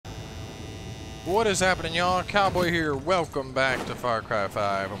What is happening, y'all? Cowboy here. Welcome back to Far Cry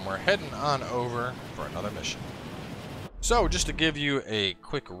 5, and we're heading on over for another mission. So, just to give you a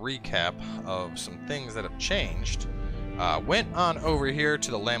quick recap of some things that have changed, went on over here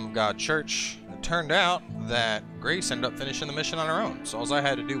to the Lamb of God Church. It turned out that Grace ended up finishing the mission on her own, so all I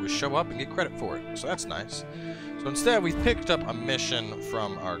had to do was show up and get credit for it. So that's nice. So instead, we picked up a mission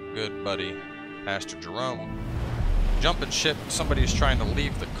from our good buddy, Pastor Jerome. Jumping ship, somebody's trying to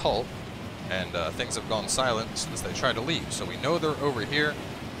leave the cult. And things have gone silent since they tried to leave. So we know they're over here.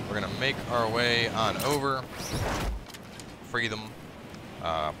 We're going to make our way on over. Free them.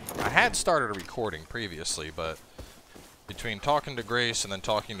 I had started a recording previously, but between talking to Grace and then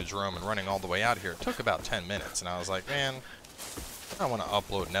talking to Jerome and running all the way out here, it took about 10 minutes. And I was like, man, I don't want to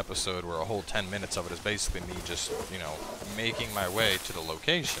upload an episode where a whole 10 minutes of it is basically me just, you know, making my way to the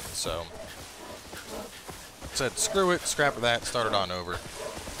location. So I said, screw it, scrap that, started on over.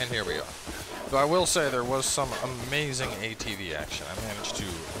 And here we are. So I will say there was some amazing ATV action. I managed to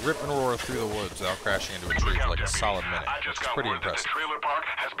rip and roar through the woods without crashing into a tree for like a solid minute. It's pretty impressive. The trailer park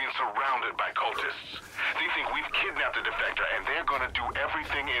has been surrounded by cultists. They think we've kidnapped the defector, and they're going to do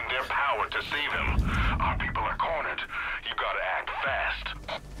everything in their power to save him. Our people are cornered. You gotta act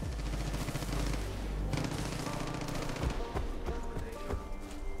fast.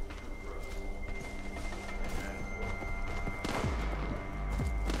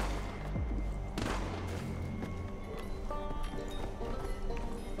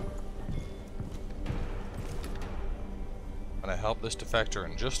 I'm going to help this defector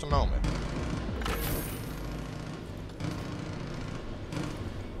in just a moment.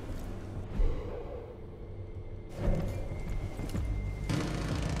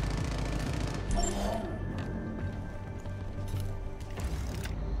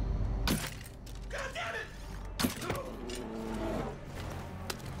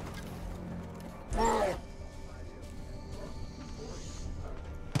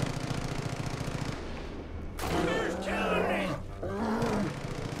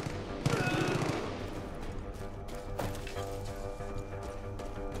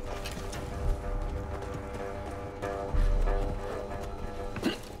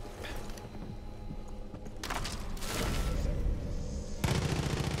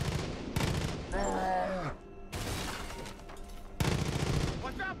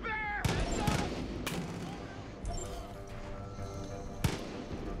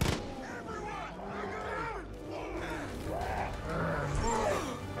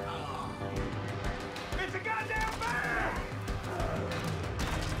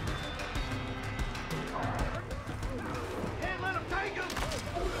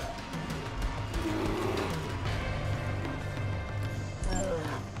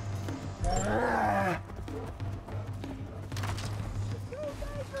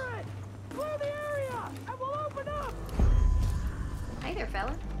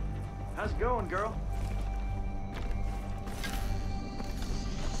 Fella. How's it going, girl?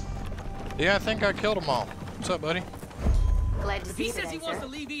 Yeah, I think I killed them all. What's up, buddy? Glad to If see he you says today, he wants sir.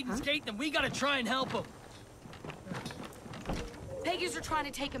 to leave Eden's Gate, then we gotta try and help him. Peggies are trying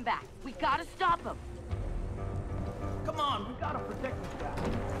to take him back. We gotta stop him. Come on, we gotta protect this guy.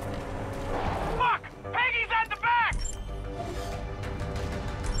 Fuck! Peggy's at the back!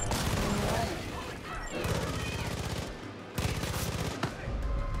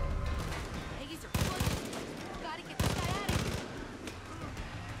 Peggies are pushing. We gotta get this guy out of here.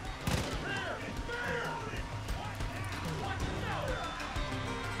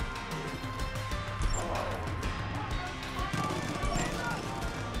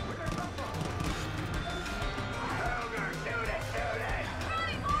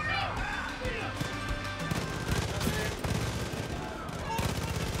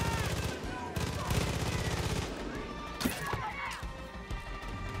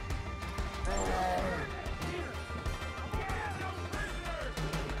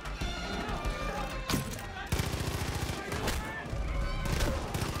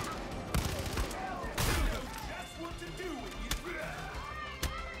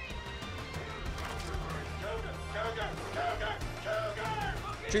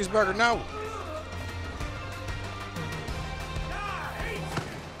 Cheeseburger, no!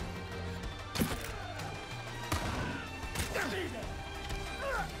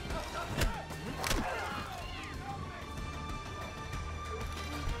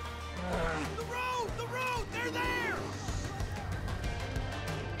 The road, they're there!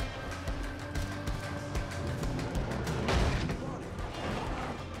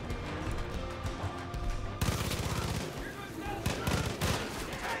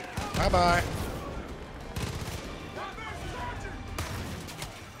 Bye-bye.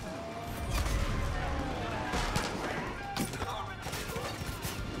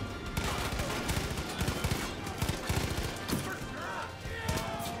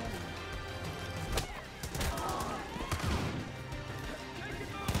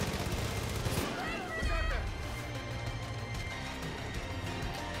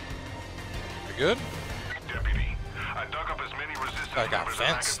 good? Deputy, I dug up as many resistance I got members as I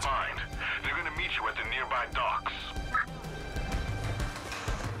could fenced. find. They're gonna meet you at the nearby docks.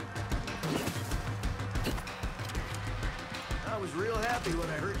 I was real happy when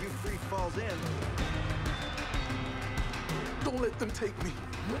I heard you three falls in. Don't let them take me.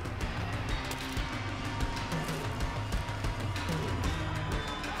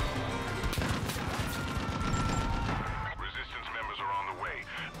 Resistance members are on the way.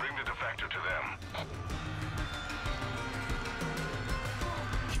 Bring the defector to them.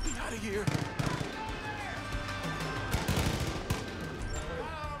 Get me out of here.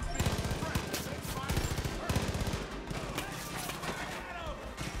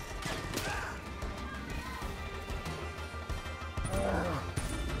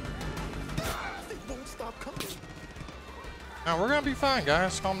 They won't stop coming. Now we're gonna be fine,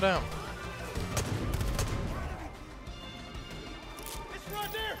 guys. Calm down. It's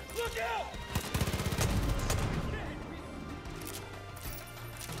right there! Look out!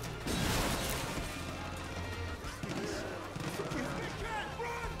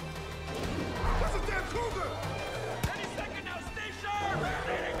 That's a damn cougar! Any second now, stay sharp!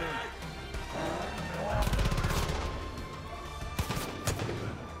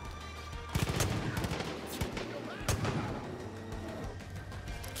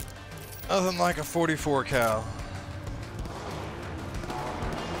 Nothing like a 44 cal.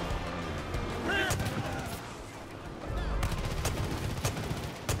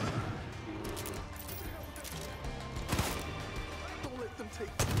 Don't let them take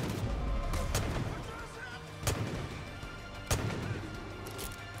me.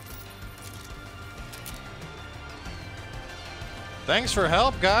 Thanks for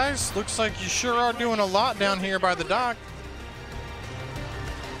help, guys. Looks like you sure are doing a lot down here by the dock.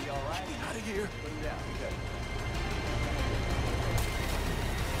 Get me out of here.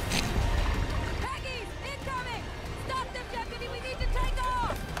 Peggy! Incoming! Stop them, deputy! We need to take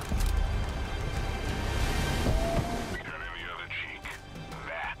off! Got any other cheek?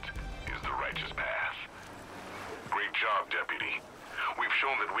 That is the righteous path. Great job, Deputy. We've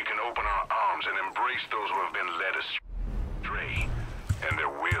shown that we can open our arms and embrace those who have been led astray. And there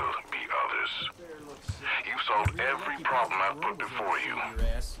will be others. You solved every problem I've put before you.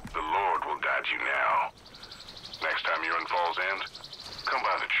 The Lord will guide you now. Next time you're in Falls End, come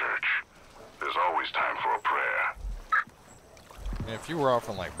by the church. There's always time for a prayer. And if you were off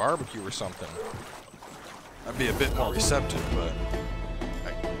on like barbecue or something, I'd be a bit more receptive, but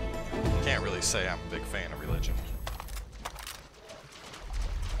I can't really say I'm a big fan of religion.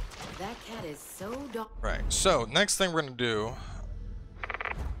 That cat is so dark. Right, so next thing we're gonna do,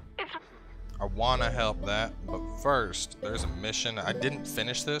 I want to help that, but first, there's a mission. I didn't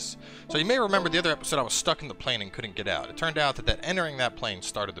finish this. So you may remember the other episode I was stuck in the plane and couldn't get out. It turned out that entering that plane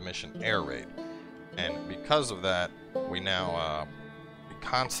started the mission air raid. And because of that, we now we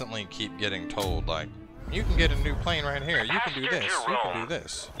constantly keep getting told, like, you can get a new plane right here. You can do this. You can do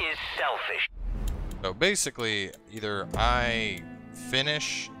this. Is selfish. So basically, either I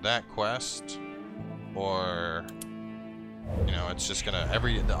finish that quest, or... you know, it's just gonna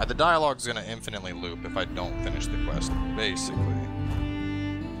the dialogue's gonna infinitely loop if I don't finish the quest. Basically,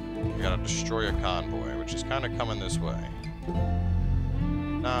 we gotta destroy a convoy, which is kind of coming this way.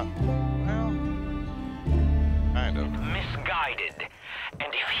 Not well, kind of. Misguided.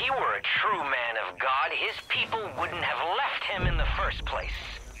 And if he were a true man of God, his people wouldn't have left him in the first place.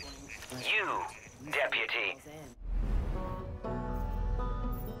 You, Deputy.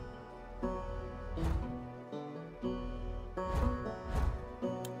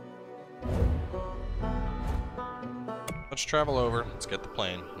 Let's travel over. Let's get the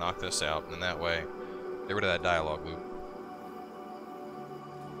plane, knock this out, and that way, get rid of that dialogue loop.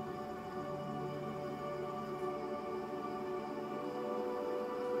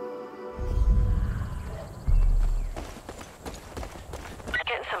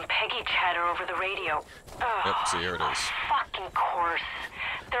 Getting some Peggy chatter over the radio. Oh, Yep, see, here it is. fucking course.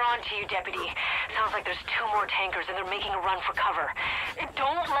 They're on to you, Deputy. Sounds like there's 2 more tankers and they're making a run for cover.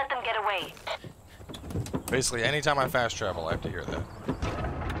 Don't let them get away. Basically, anytime I fast travel, I have to hear that.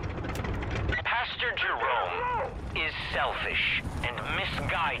 Pastor Jerome is selfish and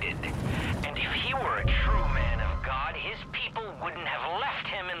misguided. And if he were a true man of God, his people wouldn't have left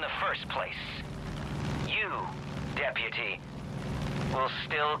him in the first place. You, Deputy, will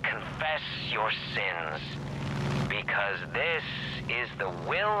still confess your sins. Because this is the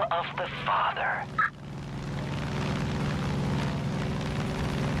will of the Father.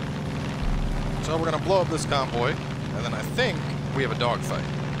 So we're gonna blow up this convoy, and then I think we have a dogfight,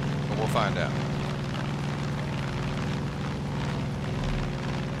 but we'll find out.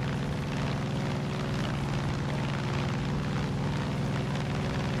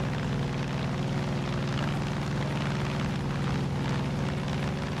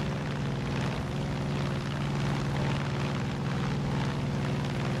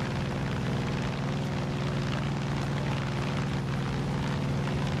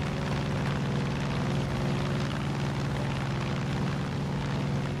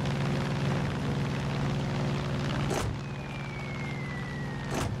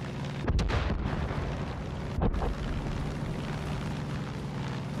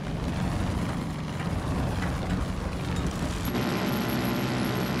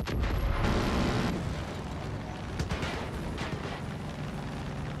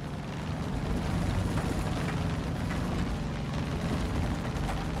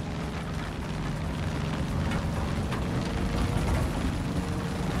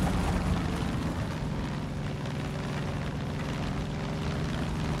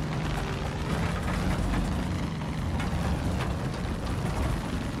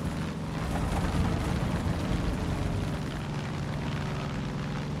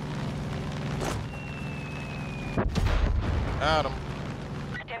 Got him.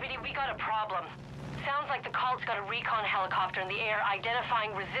 Deputy, we got a problem. Sounds like the cult's got a recon helicopter in the air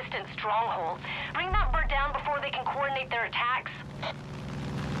identifying resistant strongholds. Bring that bird down before they can coordinate their attacks.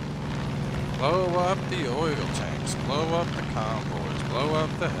 Blow up the oil tanks, blow up the convoys, blow up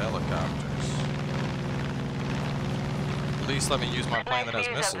the helicopters. At least let me use my plane that has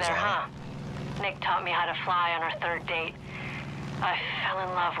Nice views missiles up there, on huh? Nick taught me how to fly on our third date. I fell in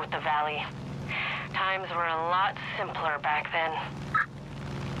love with the valley. Times were a lot simpler back then.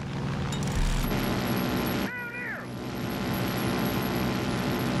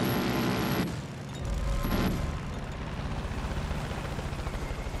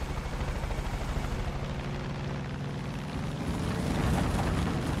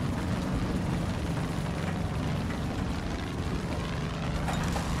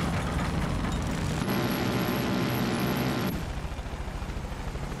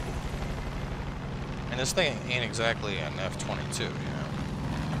 And this thing ain't exactly an F-22, you know?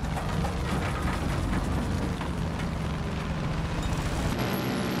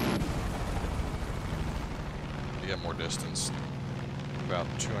 To get more distance, about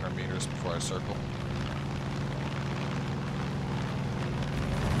 200 meters before I circle.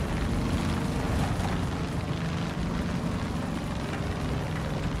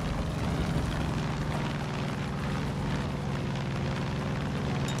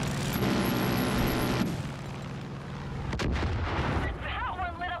 That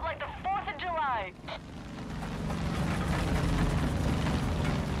one lit up like the 4th of July.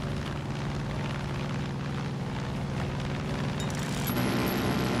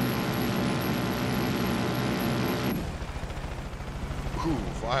 Ooh,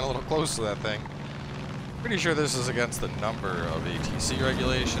 flying a little close to that thing. Pretty sure this is against the number of ATC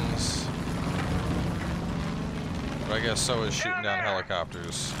regulations. But I guess so is shooting down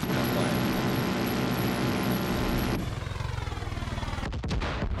helicopters in a plane.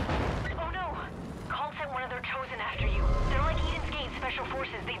 Oh no! Call sent one of their chosen after you. They're like Eden's Gate special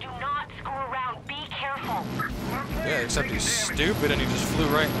forces. They do not screw around. Be careful. Yeah, except he's stupid and he just flew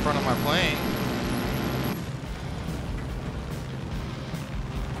right in front of my plane.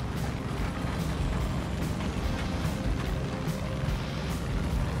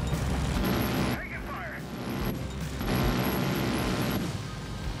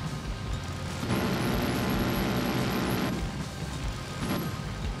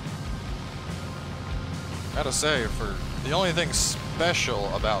 Gotta say, for the only thing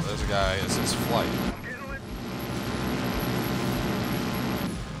special about this guy is his flight.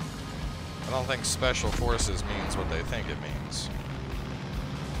 I don't think special forces means what they think it means.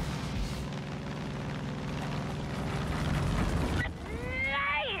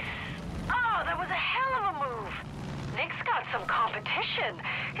 Nice! Oh, that was a hell of a move. Nick's got some competition.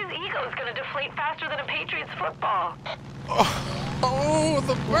 His ego's gonna deflate faster than a Patriots football. Oh,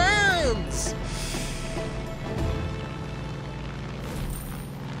 the burns!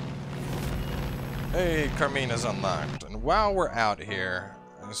 Hey, Carmina's unlocked. And while we're out here,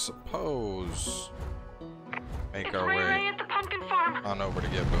 I suppose make our Ray way at the pumpkin farm. on over to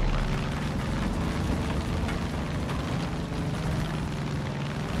get Boomer.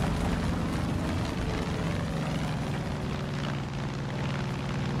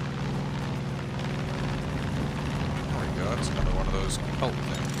 There we go, that's another one of those cult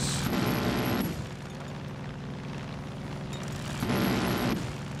things.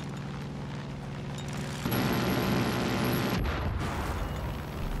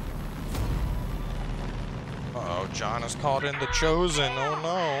 Uh-oh, John is called in the Chosen, oh no.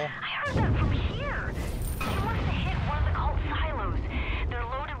 I heard that from here. He must have hit one of the cult silos. They're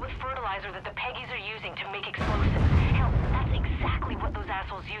loaded with fertilizer that the Peggies are using to make explosives. Hell, that's exactly what those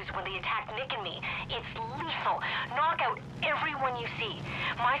assholes used when they attacked Nick and me. It's lethal. Knock out everyone you see.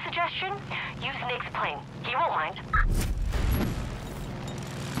 My suggestion? Use Nick's plane. He won't mind.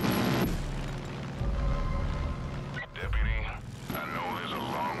 Deputy, I know there's a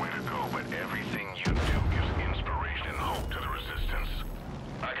long way to go, but everything you do gives inspiration and hope to the Resistance.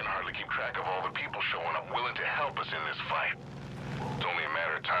 I can hardly keep track of all the people showing up willing to help us in this fight. It's only a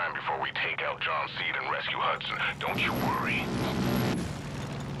matter of time before we take out John Seed and rescue Hudson. Don't you worry.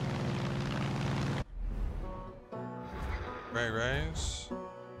 Rays.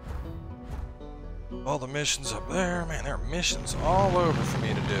 All the missions up there, man, there are missions all over for me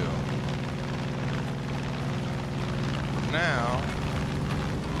to do. Now,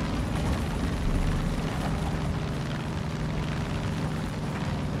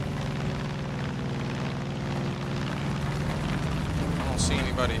 I don't see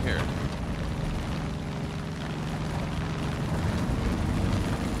anybody here.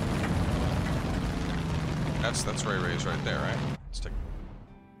 That's Ray Ray's right there, right? Let's take.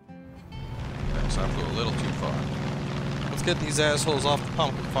 Okay, so I flew a little too far. Let's get these assholes off the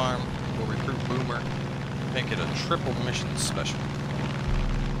pumpkin farm. We'll recruit Boomer. Make it a triple mission special.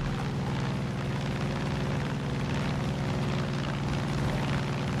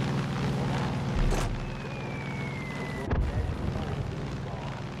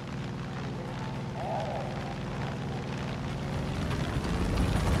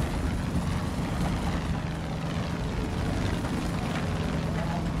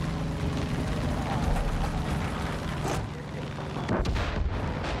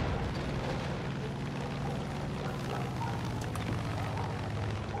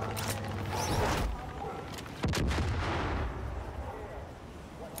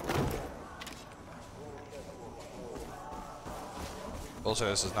 We'll say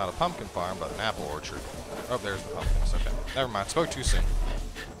this is not a pumpkin farm, but an apple orchard. Oh, there's the pumpkins. Okay. Never mind. Spoke too soon.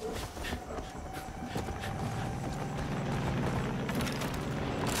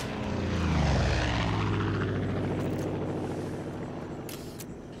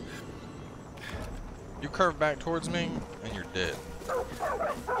 You curve back towards me, and you're dead.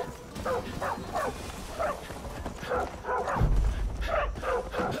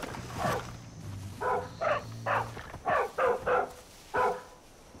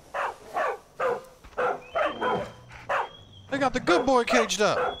 They got the good boy caged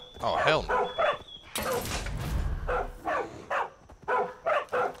up. Oh, hell no.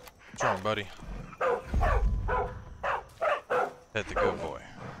 What's wrong, buddy? Hit the good boy.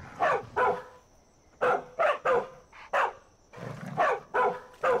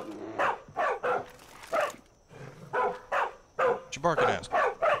 What you barking at?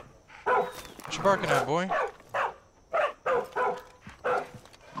 What you barking at, boy?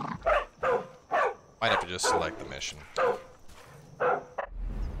 Might have to just select the mission.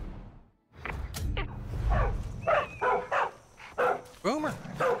 Boomer!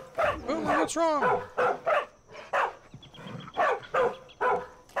 Boomer, what's wrong?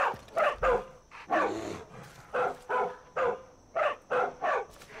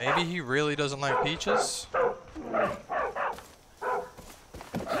 Maybe he really doesn't like peaches?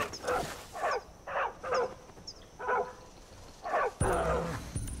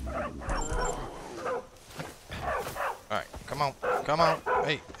 Alright, come on, come on.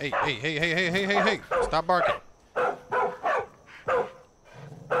 Hey, stop barking.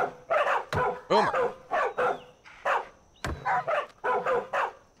 Boomer.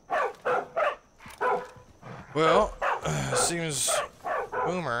 Well, seems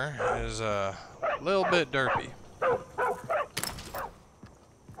Boomer is a little bit derpy.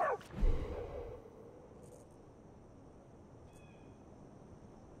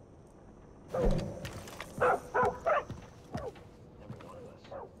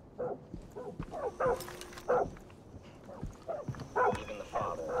 Even the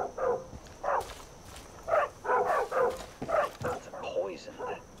father. It's a poison.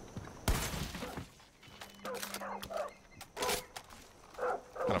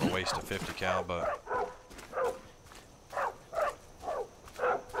 Kind of a waste of 50 cal, but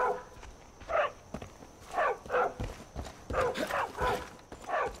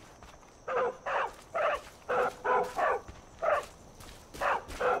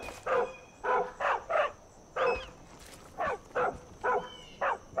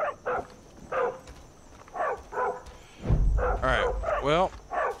alright, well,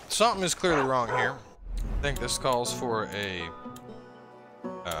 something is clearly wrong here. I think this calls for a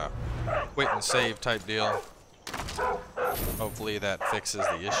quit and save type deal. Hopefully that fixes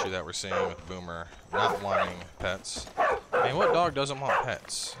the issue that we're seeing with Boomer not wanting pets. I mean, what dog doesn't want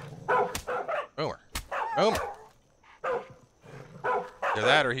pets? Boomer. Boomer! Either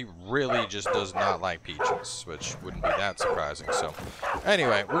that or he really just does not like peaches, which wouldn't be that surprising. So,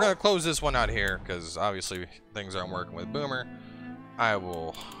 anyway, we're going to close this one out here because obviously things aren't working with Boomer. I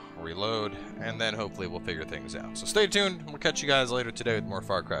will reload and then hopefully we'll figure things out. So stay tuned. We'll catch you guys later today with more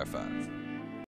Far Cry 5.